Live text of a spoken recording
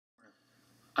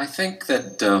I think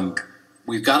that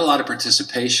we've got a lot of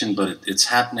participation, but it's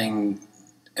happening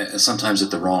sometimes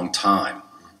at the wrong time.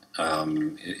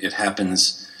 It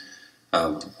happens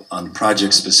on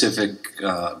project-specific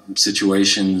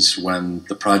situations when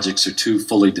the projects are too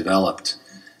fully developed.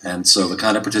 And so the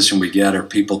kind of petition we get are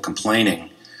people complaining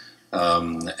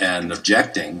and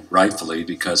objecting, rightfully,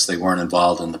 because they weren't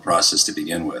involved in the process to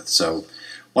begin with. So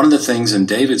one of the things in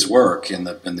David's work, in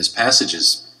this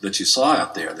passages that you saw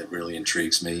out there that really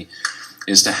intrigues me,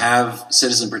 is to have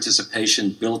citizen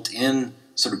participation built in,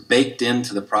 sort of baked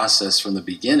into the process from the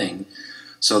beginning,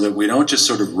 so that we don't just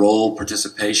sort of roll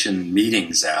participation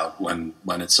meetings out when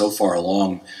it's so far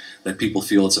along that people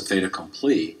feel it's a fait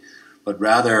accompli, but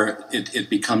rather it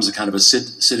becomes a kind of a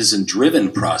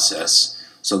citizen-driven process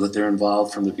so that they're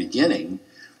involved from the beginning,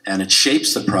 and it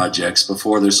shapes the projects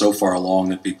before they're so far along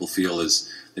that people feel as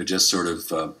they're just sort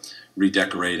of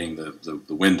redecorating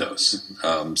the windows.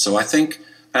 So I think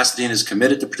Pasadena is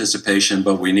committed to participation,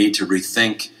 but we need to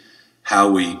rethink how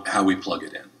we plug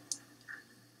it in.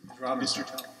 Mr.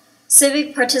 Tell.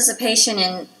 Civic participation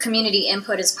and community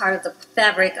input is part of the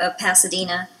fabric of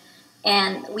Pasadena,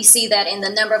 and we see that in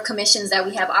the number of commissions that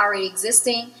we have already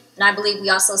existing, and I believe we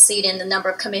also see it in the number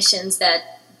of commissions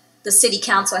that the City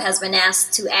Council has been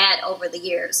asked to add over the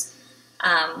years.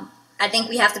 I think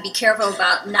we have to be careful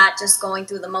about not just going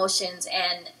through the motions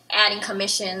and adding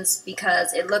commissions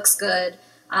because it looks good,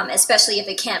 especially if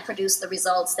it can't produce the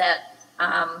results that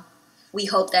we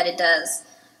hope that it does.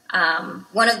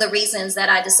 One of the reasons that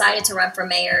I decided to run for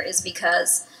mayor is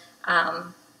because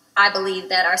I believe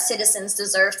that our citizens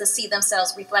deserve to see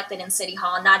themselves reflected in City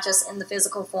Hall, not just in the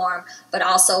physical form, but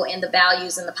also in the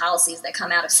values and the policies that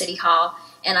come out of City Hall.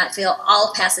 And I feel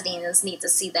all Pasadenans need to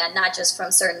see that, not just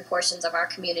from certain portions of our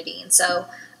community. And so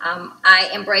I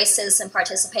embrace citizen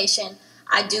participation.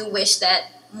 I do wish that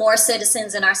more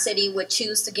citizens in our city would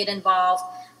choose to get involved,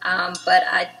 but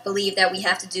I believe that we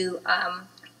have to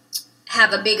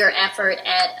have a bigger effort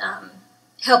at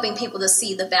helping people to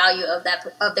see the value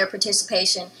of their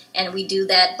participation, and we do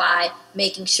that by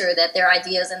making sure that their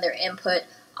ideas and their input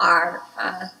are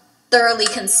thoroughly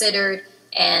considered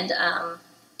and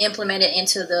implemented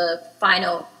into the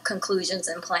final conclusions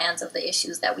and plans of the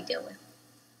issues that we deal with.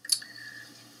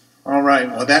 All right,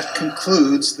 well that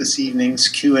concludes this evening's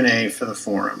Q&A for the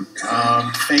forum.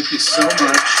 Thank you so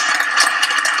much.